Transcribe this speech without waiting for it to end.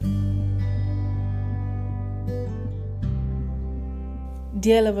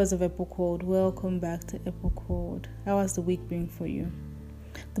Dear lovers of Epoch World, welcome back to Epoch World. How has the week been for you?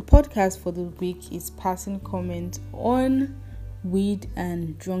 The podcast for the week is passing comment on weed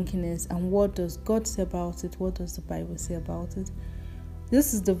and drunkenness, and what does God say about it? What does the Bible say about it?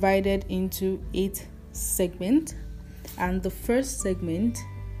 This is divided into 8 segments, and the first segment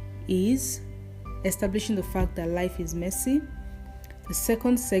is establishing the fact that life is messy. The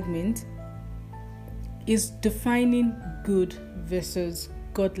second segment is defining good versus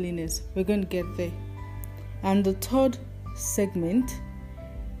godliness. We're going to get there. And the third segment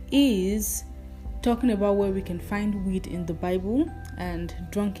is talking about where we can find weed in the Bible and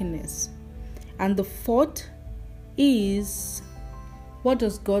drunkenness. And the fourth is what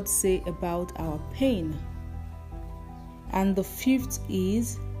does God say about our pain? And the fifth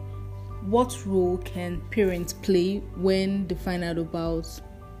is what role can parents play when they find out about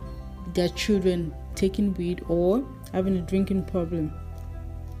their children taking weed or having a drinking problem.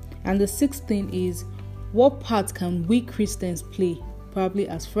 And the sixth thing is what part can we Christians play, probably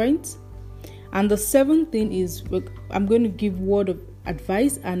as friends. And the seventh thing is I'm going to give word of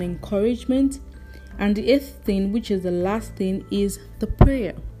advice and encouragement. And the eighth thing, which is the last thing, is the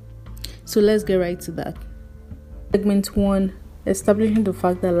prayer. So let's get right to that. Segment 1, establishing the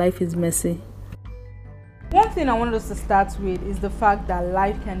fact that life is messy. One thing I wanted us to start with is the fact that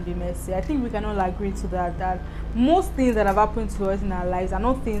life can be messy. I think we can all agree to that most things that have happened to us in our lives are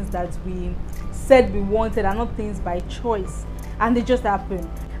not things that we said we wanted, are not things by choice, and they just happen.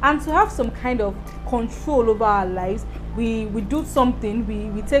 And to have some kind of control over our lives, we do something,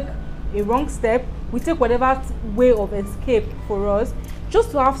 we take a wrong step, we take whatever way of escape for us,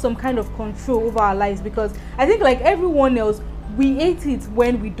 just to have some kind of control over our lives. Because I think, like everyone else, we hate it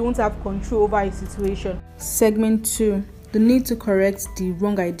when we don't have control over a situation. Segment 2, the need to correct the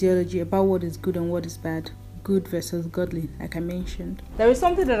wrong ideology about what is good and what is bad. Good versus godly, like I mentioned. There is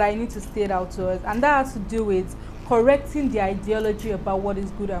something that I need to state out to us, and that has to do with correcting the ideology about what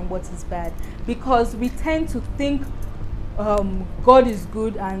is good and what is bad. Because we tend to think God is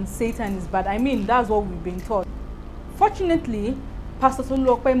good and Satan is bad. I mean, that's what we've been taught. Fortunately, Pastor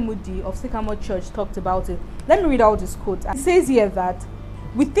Tolulope Moody of Sycamore Church talked about it. Let me read out this quote. It says here that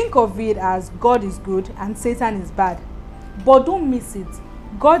we think of it as God is good and Satan is bad. But don't miss it.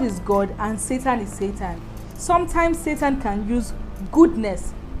 God is God and Satan is Satan. Sometimes Satan can use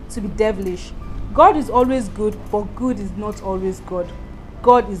goodness to be devilish. God is always good, but good is not always God.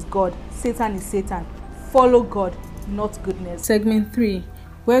 God is God. Satan is Satan. Follow God, not goodness. Segment 3.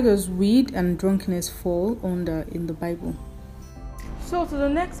 Where does weed and drunkenness fall under in the Bible? So to the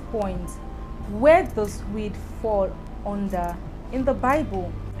next point, where does weed fall under in the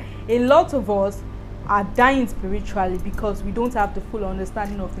Bible? A lot of us are dying spiritually because we don't have the full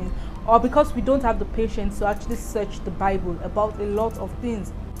understanding of things, or because we don't have the patience to actually search the Bible about a lot of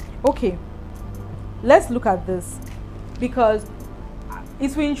things. Okay, let's look at this, because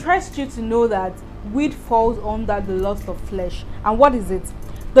it will interest you to know that weed falls under the lust of flesh. And what is it?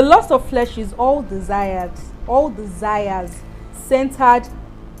 The lust of flesh is all desires centered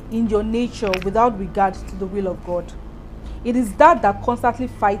in your nature without regard to the will of God. It is that constantly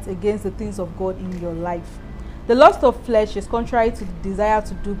fights against the things of God in your life. The lust of flesh is contrary to the desire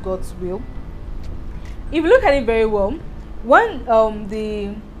to do God's will. If you look at it very well, when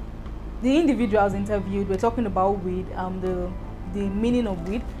the individuals interviewed were talking about weed, the meaning of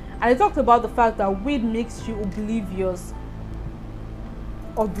weed, and they talked about the fact that weed makes you oblivious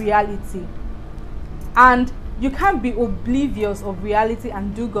of reality. And you can't be oblivious of reality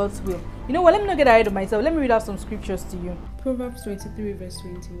and do God's will. You know what? Let me not get ahead of myself. Let me read out some scriptures to you. Proverbs 23 verse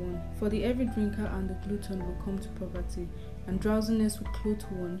 21. For the heavy drinker and the glutton will come to poverty, and drowsiness will clothe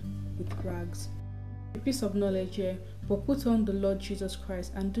one with rags. A piece of knowledge here, but put on the Lord Jesus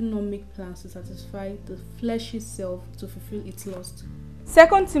Christ, and do not make plans to satisfy the fleshly self to fulfill its lust.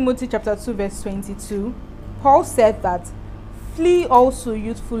 2 Timothy chapter 2 verse 22. Paul said that, flee also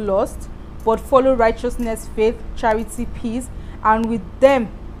youthful lust, but follow righteousness, faith, charity, peace, and with them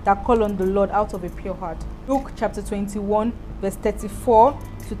that call on the Lord out of a pure heart. Luke chapter 21 verse 34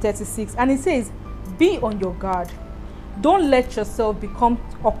 to 36. And it says, be on your guard. Don't let yourself become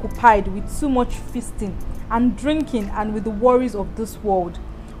occupied with too much feasting and drinking and with the worries of this world,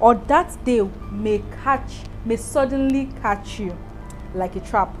 or that day may suddenly catch you like a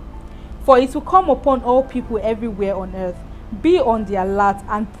trap. For it will come upon all people everywhere on earth. Be on the alert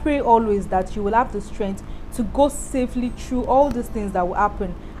and pray always that you will have the strength to go safely through all these things that will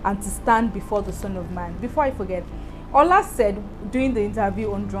happen and to stand before the Son of Man. Before I forget, Ola said during the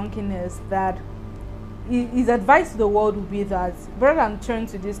interview on drunkenness that his advice to the world would be that rather than turn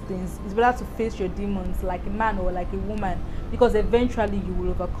to these things, it's better to face your demons like a man or like a woman, because eventually you will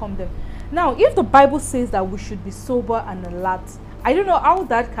overcome them. Now, if the Bible says that we should be sober and alert, I don't know how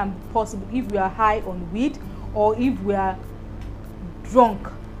that can be possible if we are high on weed or if we are drunk.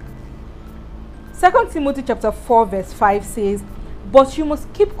 2 Timothy chapter 4 verse 5 says, but you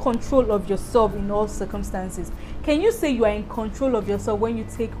must keep control of yourself in all circumstances. Can you say you are in control of yourself when you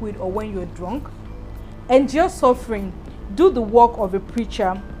take weed or when you're drunk? Endure suffering, do the work of a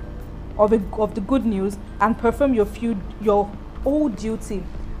preacher of the good news, and perform your whole duty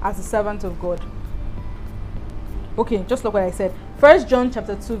as a servant of God. Okay, just like what I said. 1 John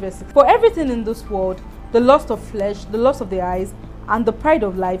chapter 2 verse 6. For everything in this world, the lust of flesh, the lust of the eyes, and the pride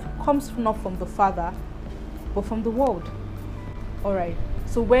of life comes not from the Father, but from the world. Alright,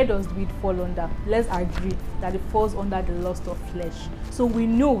 so where does weed fall under? Let's agree that it falls under the lust of flesh. So we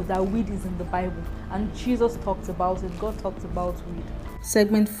know that weed is in the Bible, and Jesus talked about it. God talked about weed.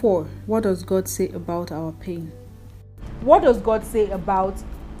 Segment 4. What does God say about our pain? What does God say about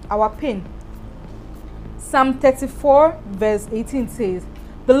our pain? Psalm 34 verse 18 says,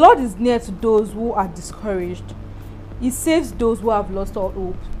 the Lord is near to those who are discouraged. He saves those who have lost all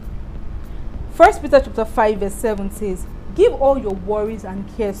hope. 1 Peter chapter 5 verse 7 says, give all your worries and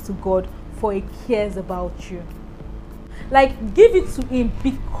cares to God, for He cares about you. Like, give it to Him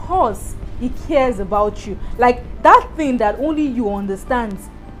because He cares about you. Like, that thing that only you understand,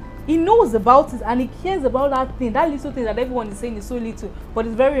 He knows about it, and He cares about that thing. That little thing that everyone is saying is so little, but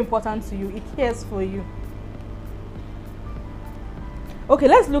it's very important to you. He cares for you. Okay,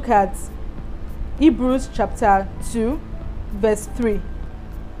 let's look at Hebrews chapter 2 verse 3.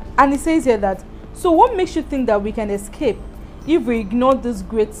 And it says here that, so what makes you think that we can escape if we ignore this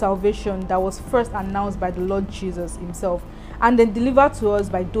great salvation that was first announced by the Lord Jesus Himself, and then delivered to us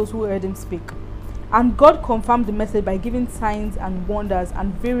by those who heard Him speak? And God confirmed the message by giving signs and wonders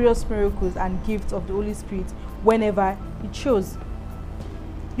and various miracles and gifts of the Holy Spirit whenever He chose.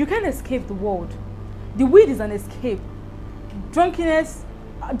 You can't escape the world. The weed is an escape. Drunkenness,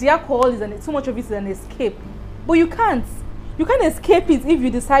 the alcohol is so much of it is an escape. But you can't escape it if you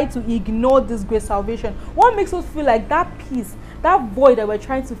decide to ignore this great salvation. What makes us feel like that peace, that void that we're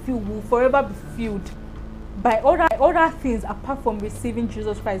trying to fill will forever be filled by other things apart from receiving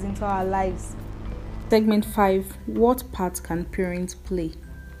Jesus Christ into our lives? Segment 5. What part can parents play?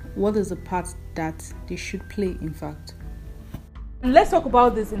 What is the part that they should play, in fact? Let's talk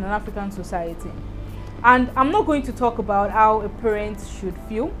about this in an African society. And I'm not going to talk about how a parent should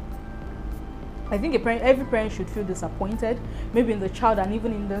feel. I think every parent should feel disappointed, maybe in the child and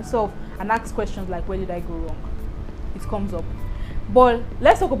even in themselves, and ask questions like, where did I go wrong? It comes up. But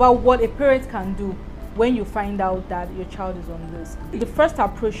let's talk about what a parent can do when you find out that your child is on this. The first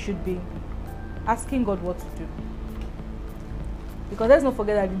approach should be asking God what to do. Because let's not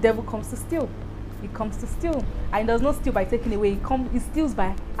forget that the devil comes to steal. He comes to steal. And he does not steal by taking away. He steals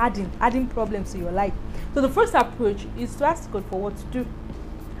by adding problems to your life. So the first approach is to ask God for what to do.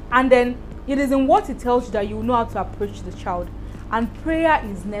 And then it is in what He tells you that you know how to approach the child. And prayer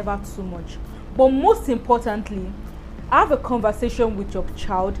is never too much. But most importantly, have a conversation with your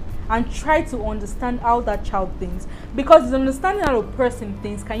child and try to understand how that child thinks. Because it's understanding how a person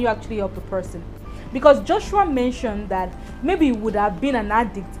thinks can you actually help the person. Because Joshua mentioned that maybe he would have been an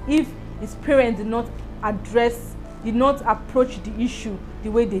addict if his parents did not approach the issue the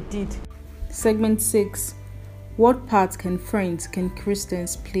way they did. Segment 6. What part can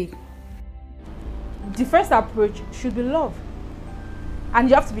Christians play? The first approach should be love. And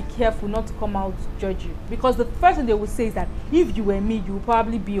you have to be careful not to come out to judge you. Because the first thing they will say is that if you were me, you will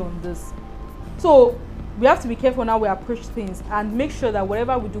probably be on this. So we have to be careful now we approach things and make sure that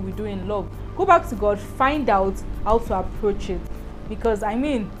whatever we do in love. Go back to God, find out how to approach it. Because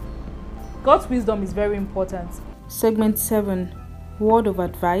God's wisdom is very important. Segment 7. Word of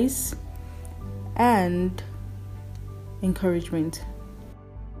advice and encouragement.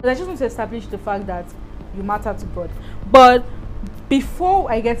 I just want to establish the fact that you matter to God. But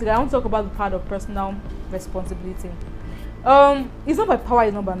before I get to that, I want to talk about the part of personal responsibility. It's not by power,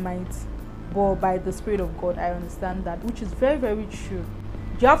 it's not by might, but by the Spirit of God. I understand that, which is very, very true.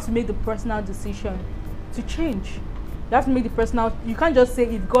 You have to make the personal decision to change. You have to make the personal. You can't just say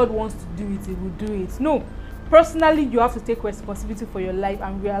if God wants to do it, He will do it. No, personally, you have to take responsibility for your life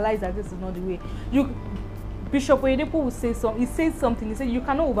and realize that this is not the way. Bishop Oyedepo will say something. He says something. He said you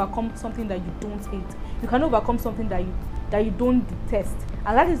cannot overcome something that you don't hate. You cannot overcome something that you don't detest,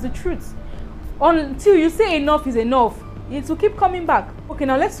 and that is the truth. Until you say enough is enough, it will keep coming back. Okay,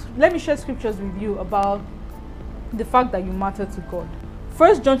 now let me share scriptures with you about the fact that you matter to God.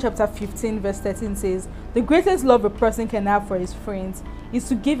 First John chapter 15 verse 13 says, the greatest love a person can have for his friends is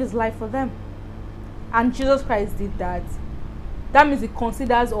to give his life for them. And Jesus Christ did that. That means he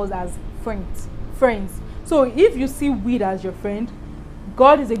considers us as friends. So if you see weed as your friend,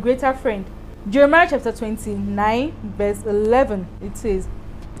 God is a greater friend. Jeremiah chapter 29 verse 11, it says,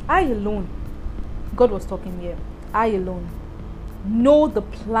 I alone, God was talking here, I alone know the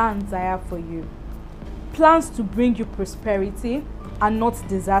plans I have for you. Plans to bring you prosperity and not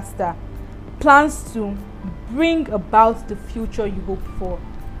disaster. Plans to bring about the future you hope for.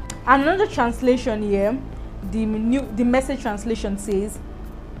 And another translation here, the Message translation says,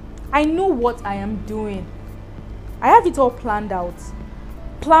 I know what I am doing. I have it all planned out.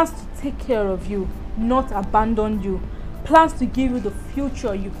 Plans to take care of you, not abandon you. Plans to give you the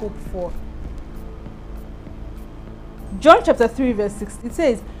future you hope for. John chapter 3 verse 6, it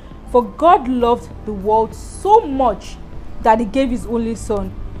says, for God loved the world so much that he gave his only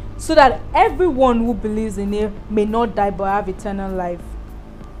son, so that everyone who believes in him may not die but have eternal life.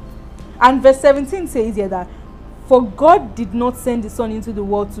 And verse 17 says here that, for God did not send the son into the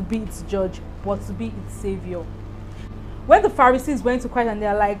world to be its judge, but to be its savior. When the Pharisees went to Christ and they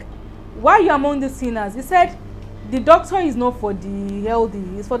are like, why are you among the sinners? He said, the doctor is not for the healthy,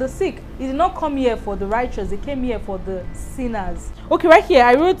 it's for the sick. He did not come here for the righteous, he came here for the sinners. Okay, right here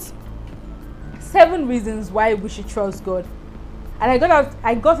I wrote 7 reasons why we should trust God. And I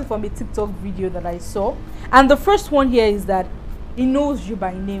got it from a TikTok video that I saw. And the first one here is that he knows you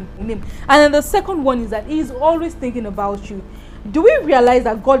by name. And then the second one is that he is always thinking about you. Do we realize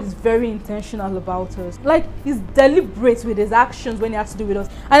that God is very intentional about us? Like, he's deliberate with his actions when he has to do with us.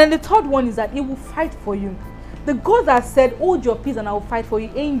 And then the third one is that he will fight for you. The God that said, hold your peace and I will fight for you,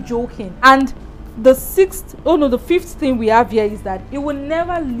 ain't joking. And the fifth thing we have here is that he will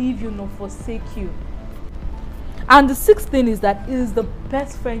never leave you nor forsake you. And the sixth thing is that he is the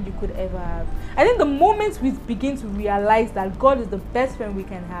best friend you could ever have. I think the moment we begin to realize that God is the best friend we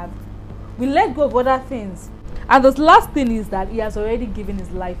can have, we let go of other things. And the last thing is that he has already given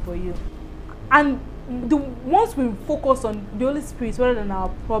his life for you. And once we focus on the Holy Spirit rather than our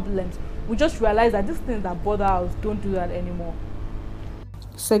problems, we just realize that these things that bother us, don't do that anymore.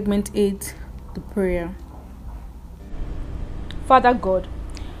 Segment 8, the prayer. Father God,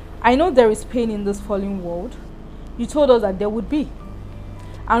 I know there is pain in this fallen world. You told us that there would be.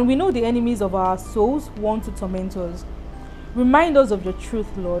 And we know the enemies of our souls want to torment us. Remind us of your truth,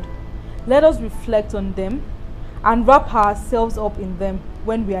 Lord. Let us reflect on them and wrap ourselves up in them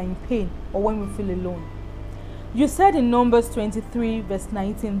when we are in pain or when we feel alone. You said in Numbers 23 verse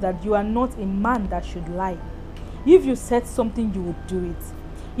 19 that you are not a man that should lie. If you said something, you would do it.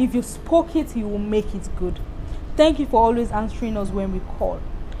 If you spoke it, you will make it good. Thank you for always answering us when we call.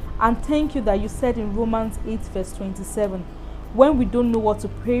 And thank you that you said in Romans 8 verse 27, when we don't know what to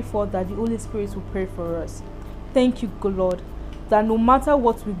pray for, that the Holy Spirit will pray for us. Thank you, God, Lord, that no matter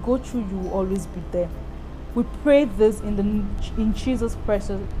what we go through, you will always be there. We pray this in Jesus'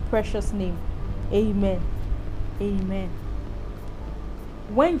 precious name. Amen. Amen.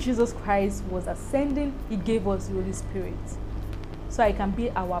 When Jesus Christ was ascending, he gave us the Holy Spirit, so he can be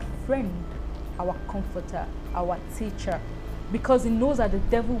our friend, our comforter, our teacher, because he knows that the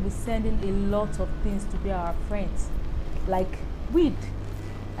devil will send in a lot of things to be our friends, like weed.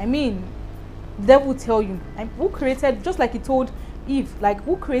 I mean, the devil will tell you, who created, just like he told Eve, like,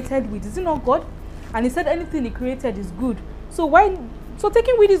 who created weed? Is it not God? And he said anything he created is good. So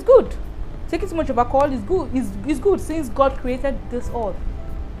taking weed is good. Taking too much of alcohol is good. Is good since God created this all.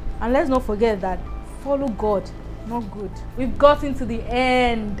 And let's not forget that follow God, not good. We've gotten to the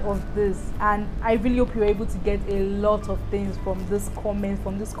end of this, and I really hope you're able to get a lot of things from this comment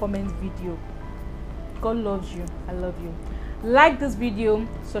video. God loves you. I love you. Like this video,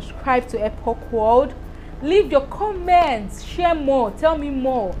 subscribe to Epoch World. Leave your comments, share more, tell me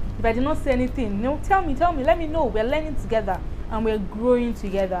more. If I did not say anything, tell me, let me know. We're learning together and we're growing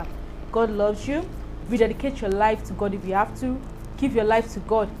together. God loves you. Rededicate your life to God if you have to. Give your life to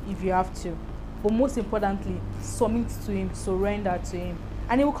God if you have to. But most importantly, submit to him, surrender to him.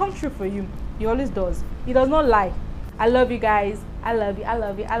 And he will come true for you. He always does. He does not lie. I love you guys. I love you. I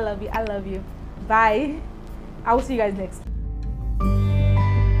love you. I love you. I love you. Bye. I will see you guys next.